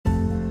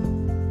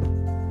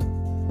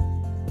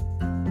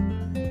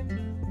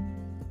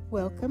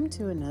Welcome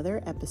to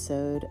another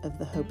episode of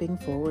the Hoping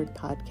Forward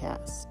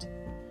podcast.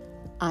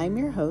 I'm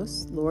your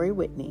host, Lori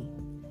Whitney,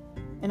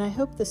 and I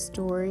hope the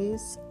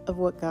stories of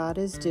what God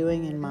is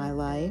doing in my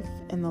life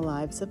and the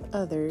lives of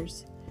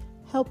others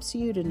helps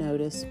you to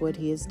notice what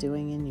He is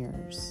doing in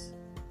yours.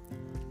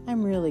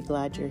 I'm really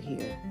glad you're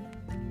here.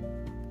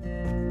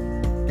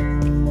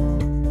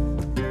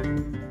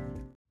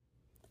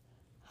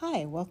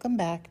 Hi, welcome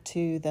back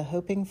to the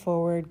Hoping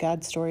Forward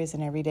God Stories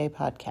and Everyday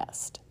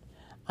podcast.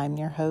 I'm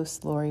your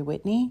host, Lori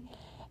Whitney,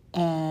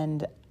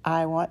 and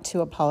I want to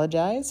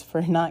apologize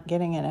for not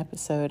getting an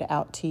episode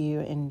out to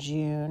you in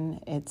June.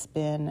 It's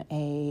been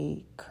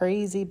a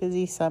crazy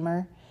busy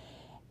summer,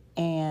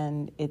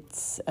 and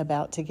it's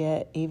about to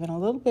get even a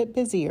little bit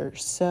busier,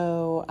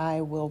 so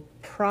I will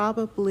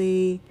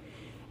probably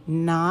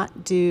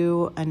not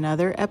do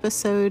another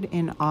episode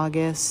in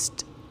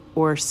August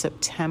or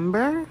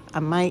September. I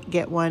might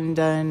get one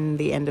done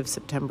the end of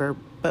September,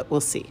 but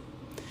we'll see.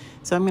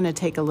 So I'm going to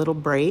take a little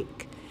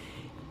break,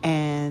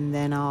 and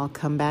then I'll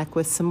come back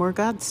with some more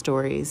God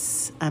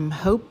stories. I'm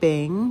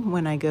hoping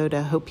when I go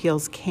to Hope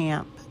Heals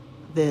Camp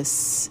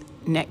this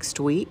next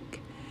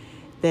week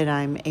that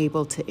I'm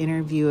able to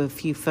interview a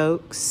few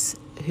folks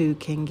who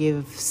can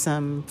give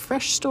some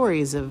fresh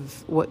stories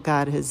of what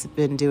God has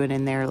been doing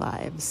in their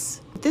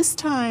lives. This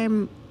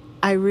time,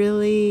 I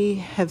really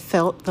have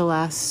felt the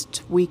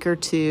last week or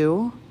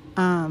two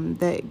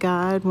that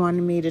God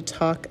wanted me to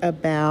talk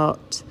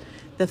about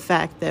the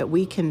fact that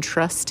we can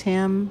trust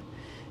Him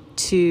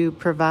to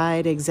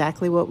provide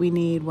exactly what we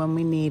need when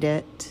we need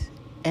it,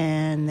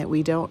 and that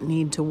we don't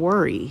need to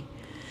worry,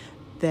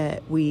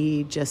 that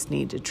we just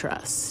need to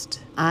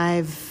trust.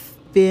 I've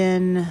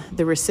been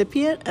the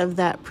recipient of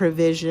that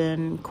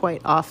provision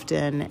quite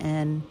often,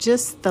 and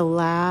just the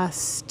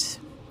last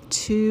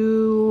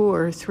 2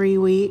 or 3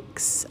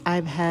 weeks,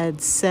 I've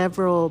had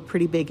several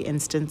pretty big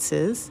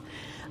instances.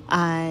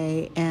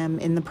 I am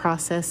in the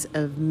process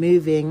of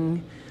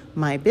moving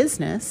my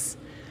business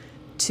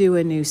to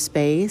a new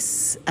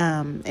space.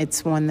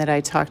 It's one that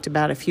I talked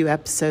about a few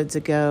episodes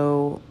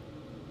ago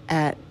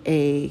at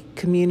a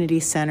community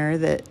center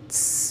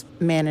that's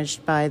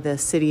managed by the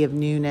city of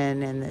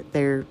Newnan, and that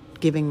they're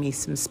giving me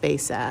some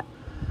space at.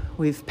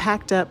 We've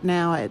packed up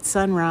now at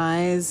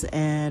sunrise,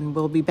 and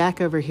we'll be back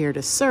over here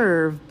to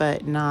serve,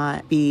 but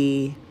not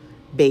be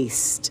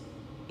based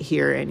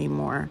here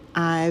anymore.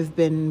 I've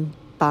been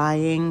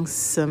buying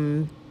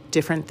some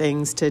different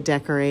things to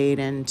decorate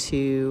and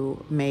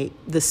to make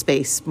the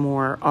space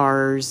more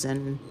ours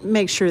and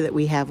make sure that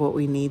we have what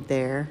we need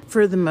there.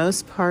 For the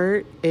most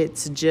part,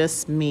 it's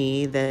just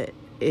me that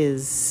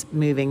is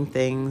moving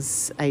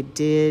things. I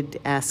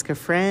did ask a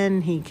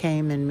friend. He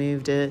came and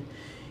moved a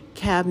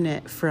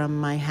cabinet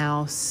from my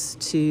house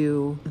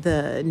to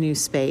the new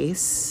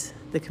space,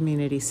 the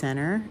community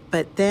center.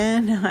 But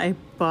then I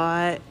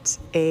bought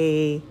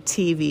a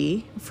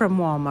TV from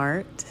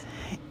Walmart,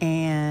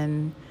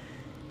 and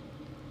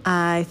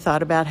I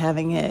thought about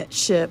having it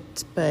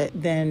shipped, but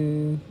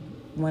then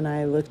when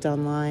I looked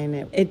online,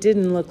 it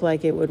didn't look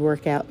like it would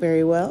work out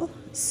very well.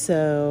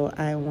 So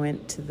I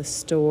went to the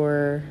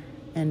store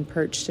and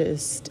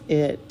purchased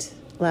it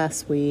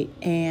last week.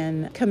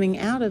 And coming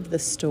out of the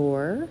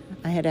store,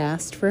 I had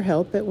asked for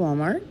help at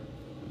Walmart,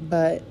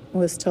 but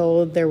was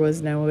told there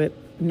was no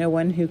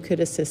one who could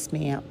assist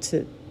me out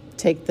to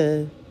take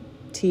the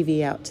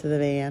TV out to the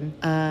van.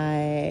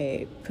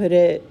 I put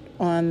it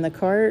on the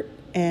cart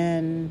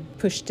and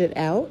pushed it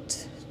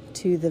out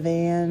to the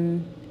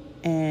van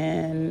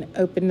and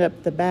opened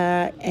up the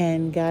back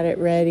and got it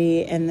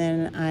ready. And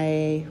then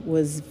I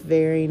was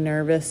very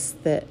nervous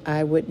that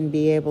I wouldn't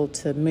be able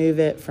to move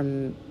it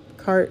from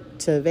cart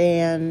to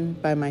van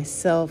by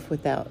myself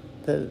without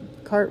the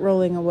cart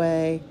rolling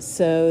away.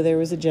 So there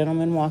was a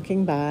gentleman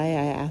walking by.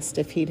 I asked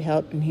if he'd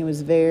help, and he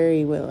was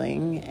very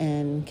willing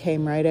and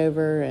came right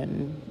over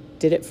and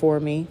did it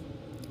for me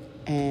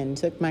and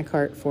took my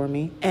cart for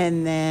me.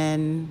 And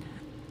then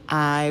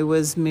I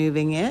was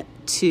moving it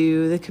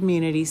to the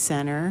community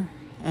center,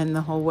 and the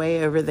whole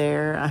way over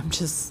there, I'm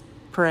just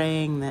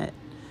praying that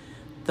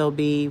there'll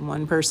be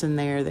one person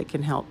there that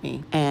can help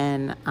me.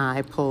 And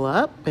I pull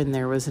up, and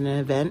there was an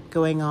event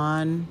going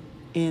on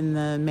in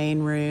the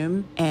main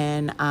room,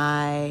 and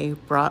I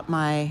brought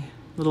my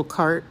little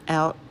cart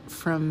out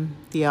from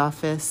the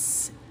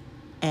office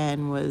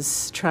and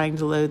was trying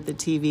to load the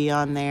TV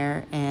on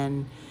there,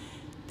 and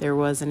there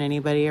wasn't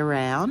anybody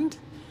around.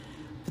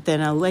 But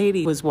then a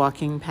lady was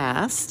walking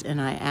past,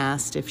 and I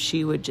asked if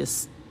she would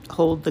just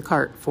hold the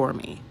cart for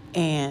me.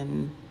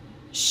 And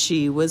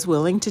she was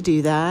willing to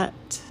do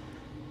that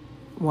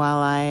while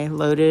I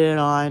loaded it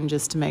on,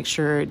 just to make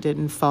sure it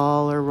didn't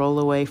fall or roll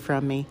away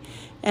from me.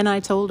 And I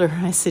told her,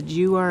 I said,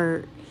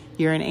 you're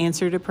an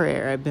answer to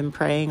prayer. I've been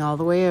praying all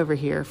the way over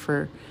here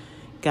for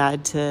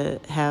God to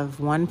have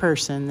one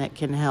person that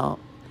can help.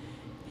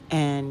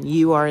 And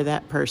you are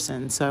that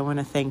person. So I want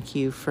to thank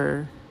you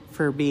for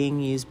being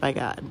used by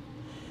God.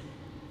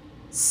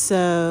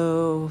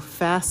 So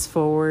fast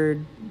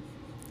forward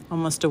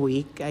almost a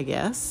week, I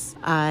guess,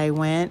 I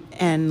went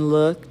and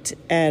looked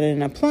at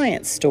an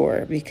appliance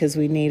store because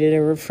we needed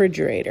a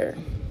refrigerator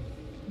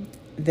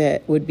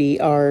that would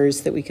be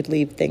ours, that we could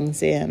leave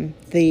things in.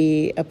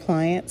 The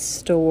appliance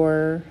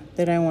store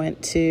that I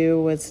went to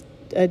was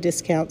a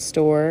discount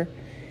store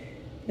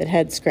that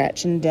had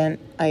scratch and dent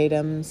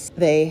items.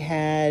 They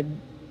had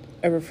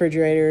a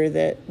refrigerator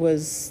that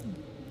was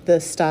the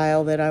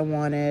style that I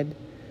wanted,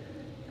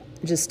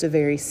 just a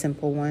very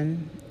simple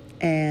one,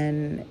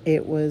 and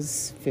it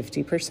was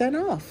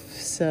 50% off.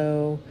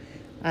 So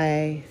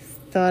I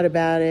thought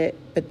about it,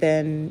 but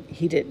then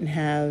he didn't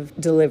have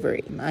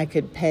delivery. I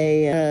could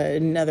pay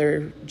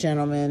another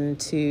gentleman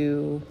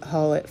to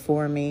haul it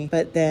for me,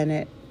 but then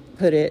it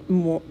put it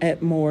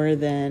at more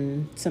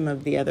than some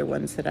of the other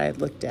ones that I had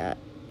looked at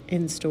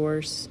in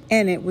stores.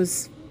 And it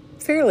was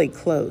fairly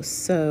close,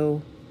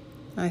 so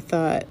I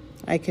thought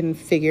I can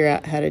figure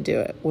out how to do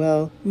it.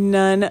 Well,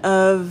 none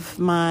of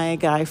my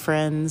guy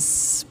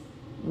friends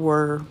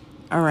were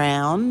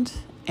around,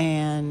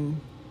 and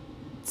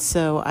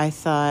so I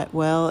thought,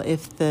 well,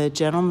 if the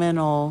gentleman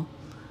will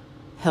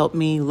help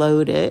me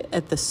load it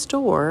at the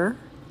store,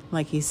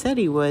 like he said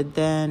he would,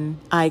 then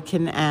I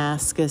can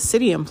ask a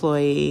city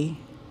employee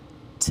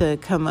to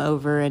come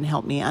over and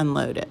help me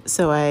unload it.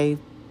 So I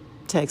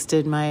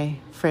texted my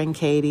friend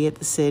Katie at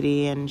the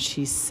city, and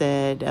she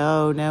said,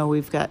 oh, no,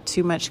 we've got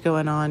too much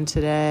going on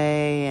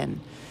today, and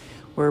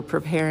we're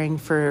preparing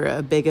for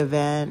a big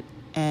event,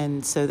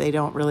 and so they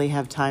don't really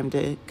have time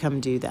to come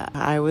do that.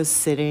 I was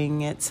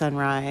sitting at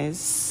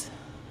Sunrise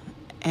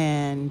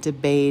and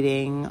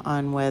debating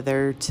on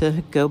whether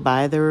to go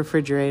buy the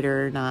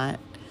refrigerator or not.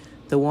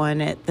 The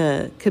one at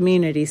the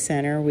community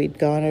center, we'd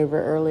gone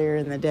over earlier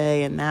in the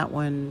day, and that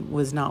one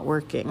was not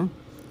working.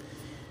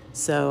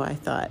 So I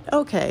thought,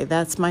 okay,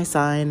 that's my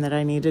sign that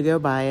I need to go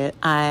buy it.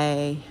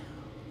 I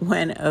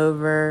went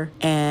over,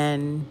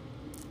 and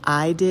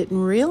I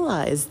didn't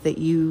realize that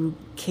you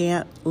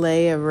can't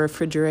lay a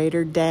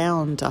refrigerator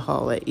down to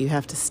haul it. You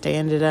have to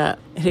stand it up.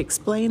 It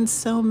explains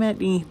so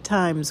many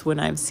times when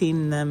I've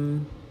seen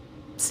them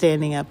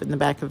standing up in the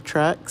back of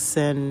trucks,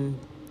 and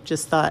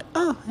just thought,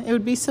 oh, it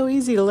would be so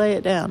easy to lay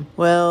it down.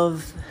 Well,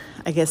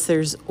 I guess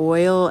there's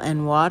oil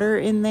and water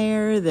in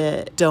there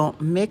that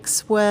don't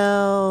mix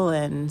well,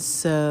 and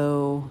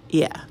so,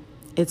 yeah,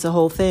 it's a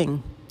whole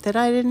thing that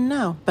I didn't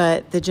know.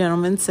 But the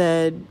gentleman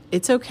said,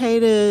 it's okay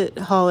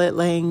to haul it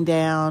laying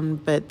down,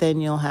 but then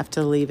you'll have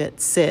to leave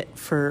it sit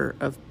for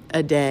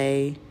a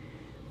day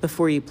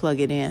before you plug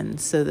it in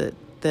so that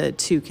the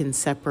two can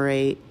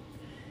separate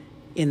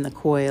in the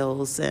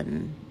coils,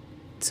 and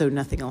so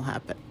nothing will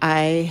happen.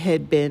 I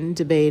had been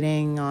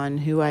debating on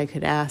who I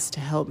could ask to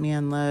help me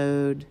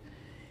unload,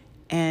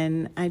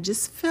 and I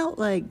just felt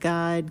like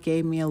God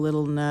gave me a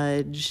little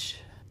nudge.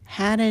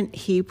 Hadn't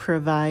He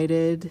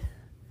provided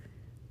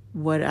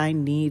what I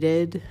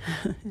needed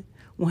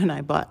when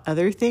I bought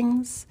other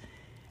things?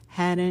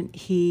 Hadn't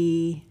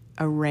He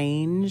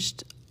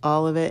arranged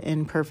all of it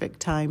in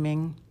perfect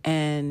timing?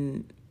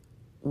 And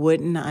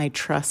wouldn't I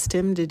trust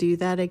Him to do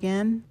that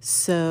again?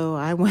 So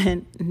I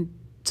went and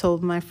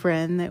told my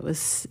friend that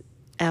was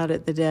out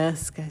at the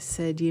desk, I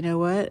said, you know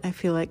what? I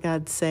feel like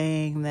God's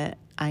saying that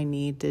I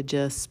need to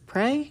just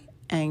pray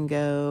and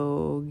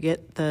go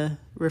get the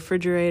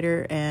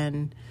refrigerator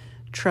and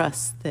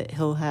trust that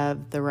He'll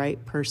have the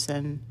right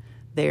person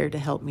there to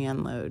help me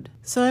unload.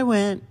 So I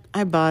went,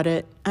 I bought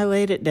it, I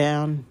laid it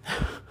down,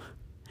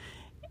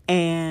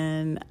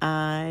 and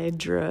I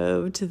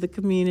drove to the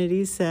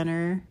community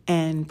center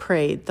and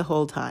prayed the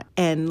whole time.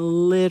 And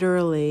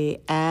literally,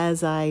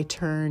 as I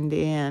turned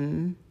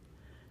in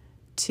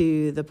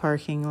to the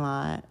parking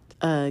lot,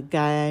 a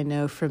guy I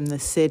know from the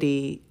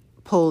city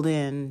pulled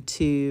in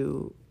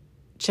to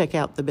check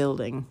out the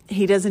building.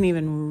 He doesn't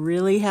even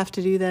really have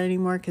to do that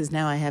anymore because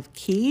now I have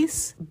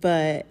keys,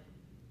 but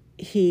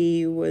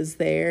he was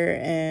there,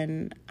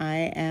 and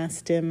I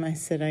asked him, I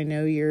said, I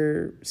know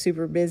you're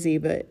super busy,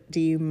 but do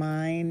you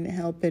mind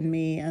helping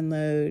me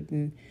unload?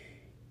 And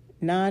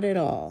not at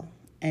all.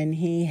 And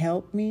he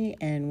helped me,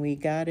 and we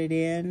got it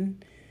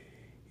in.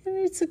 And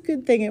it's a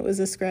good thing it was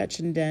a scratch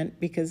and dent,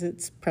 because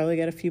it's probably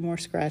got a few more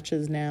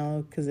scratches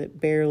now because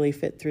it barely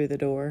fit through the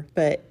door.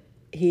 But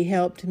he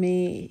helped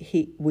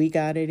me. We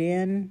got it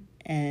in,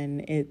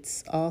 and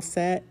it's all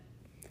set.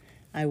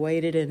 I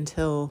waited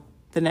until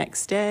the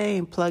next day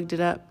and plugged it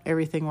up.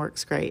 Everything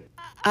works great.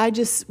 I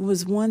just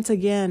was once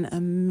again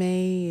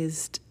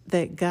amazed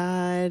that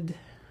God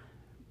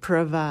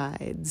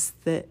provides,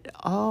 that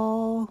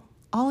all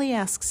He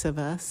asks of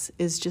us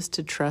is just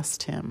to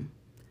trust Him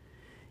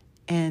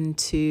and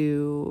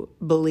to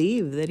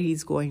believe that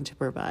He's going to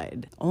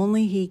provide.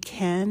 Only He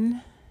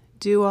can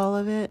do all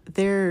of it.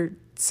 There are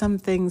some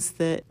things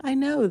that I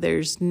know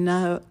there's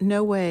no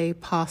way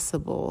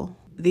possible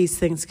these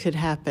things could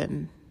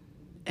happen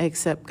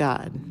except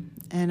God.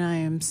 And I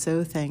am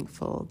so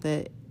thankful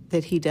that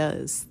He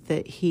does,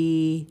 that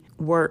He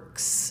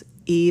works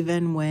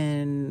even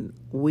when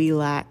we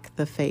lack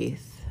the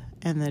faith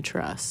and the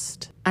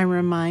trust. I'm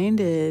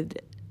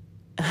reminded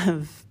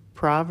of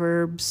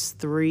Proverbs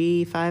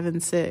 3, 5,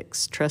 and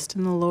 6. Trust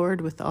in the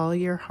Lord with all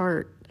your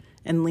heart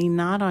and lean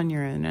not on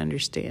your own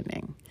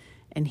understanding,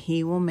 and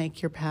He will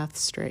make your path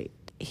straight.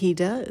 He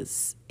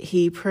does.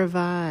 He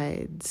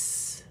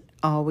provides.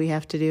 All we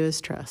have to do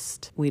is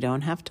trust. We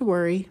don't have to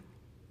worry.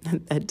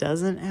 That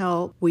doesn't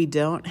help. We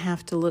don't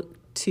have to look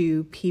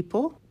to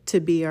people to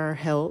be our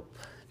help,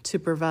 to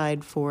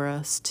provide for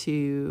us,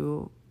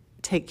 to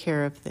take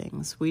care of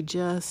things. We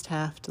just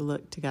have to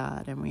look to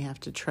God, and we have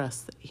to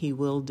trust that He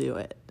will do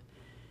it.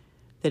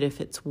 That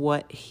if it's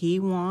what He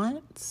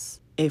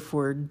wants, if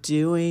we're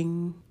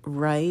doing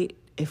right,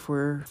 if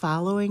we're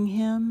following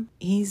Him,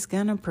 He's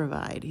going to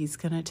provide. He's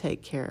going to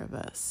take care of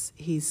us.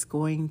 He's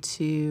going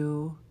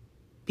to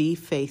be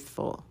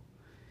faithful.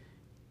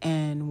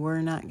 And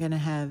we're not going to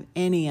have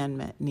any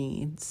unmet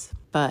needs,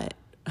 but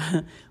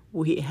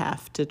we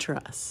have to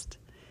trust.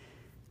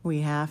 We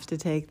have to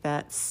take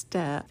that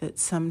step that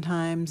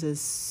sometimes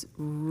is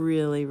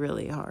really,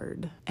 really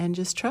hard, and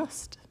just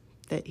trust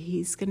that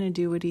He's going to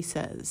do what He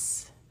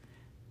says,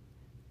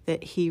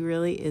 that He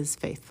really is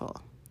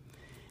faithful.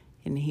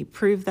 And He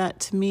proved that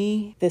to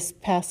me this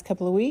past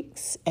couple of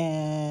weeks,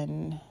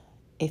 and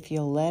if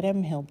you'll let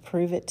Him, He'll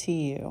prove it to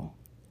you.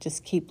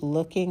 Just keep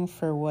looking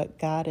for what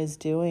God is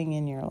doing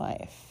in your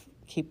life.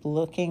 Keep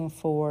looking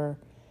for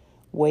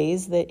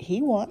ways that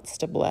He wants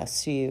to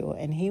bless you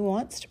and He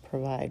wants to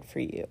provide for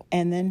you.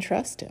 And then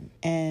trust Him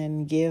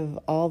and give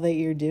all that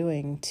you're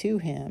doing to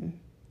Him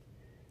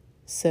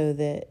so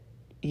that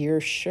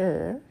you're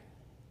sure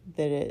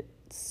that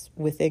it's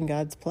within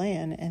God's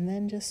plan, and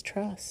then just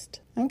trust.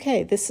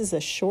 Okay, this is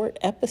a short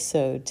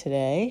episode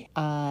today.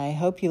 I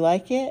hope you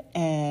like it,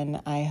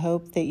 and I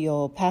hope that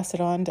you'll pass it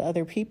on to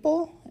other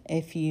people.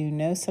 If you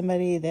know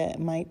somebody that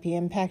might be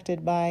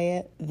impacted by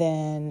it,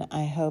 then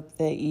I hope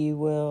that you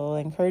will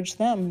encourage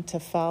them to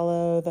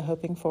follow the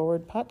Hoping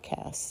Forward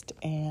podcast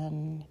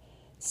and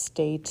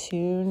stay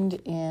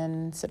tuned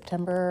in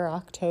September or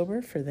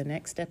October for the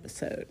next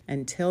episode.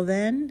 Until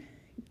then,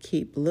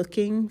 keep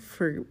looking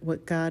for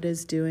what God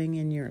is doing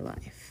in your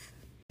life.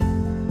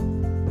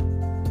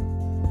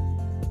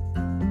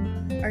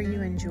 Are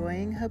you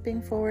enjoying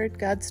Hoping Forward,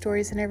 God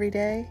Stories in Every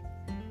Day?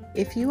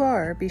 If you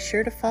are, be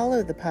sure to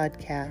follow the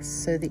podcast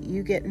so that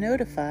you get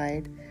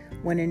notified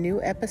when a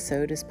new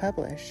episode is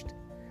published.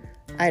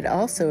 I'd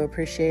also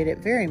appreciate it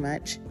very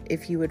much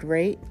if you would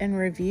rate and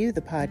review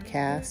the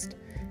podcast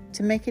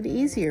to make it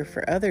easier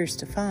for others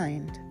to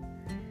find.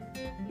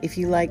 If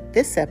you liked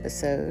this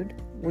episode,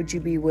 would you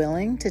be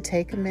willing to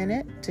take a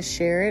minute to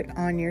share it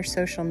on your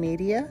social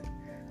media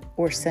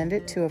or send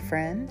it to a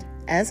friend?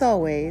 As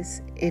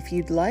always, if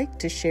you'd like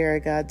to share a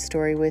God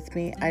story with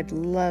me, I'd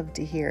love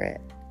to hear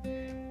it.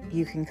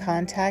 You can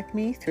contact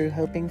me through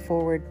Hoping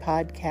Forward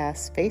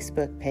Podcast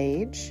Facebook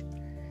page.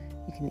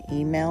 You can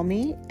email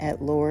me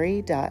at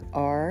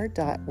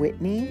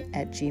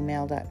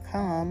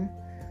lori.r.whitney@gmail.com,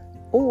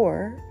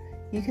 or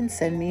you can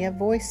send me a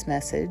voice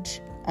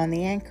message on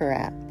the Anchor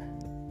app.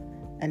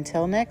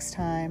 Until next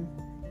time,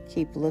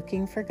 keep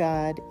looking for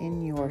God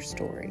in your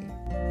story.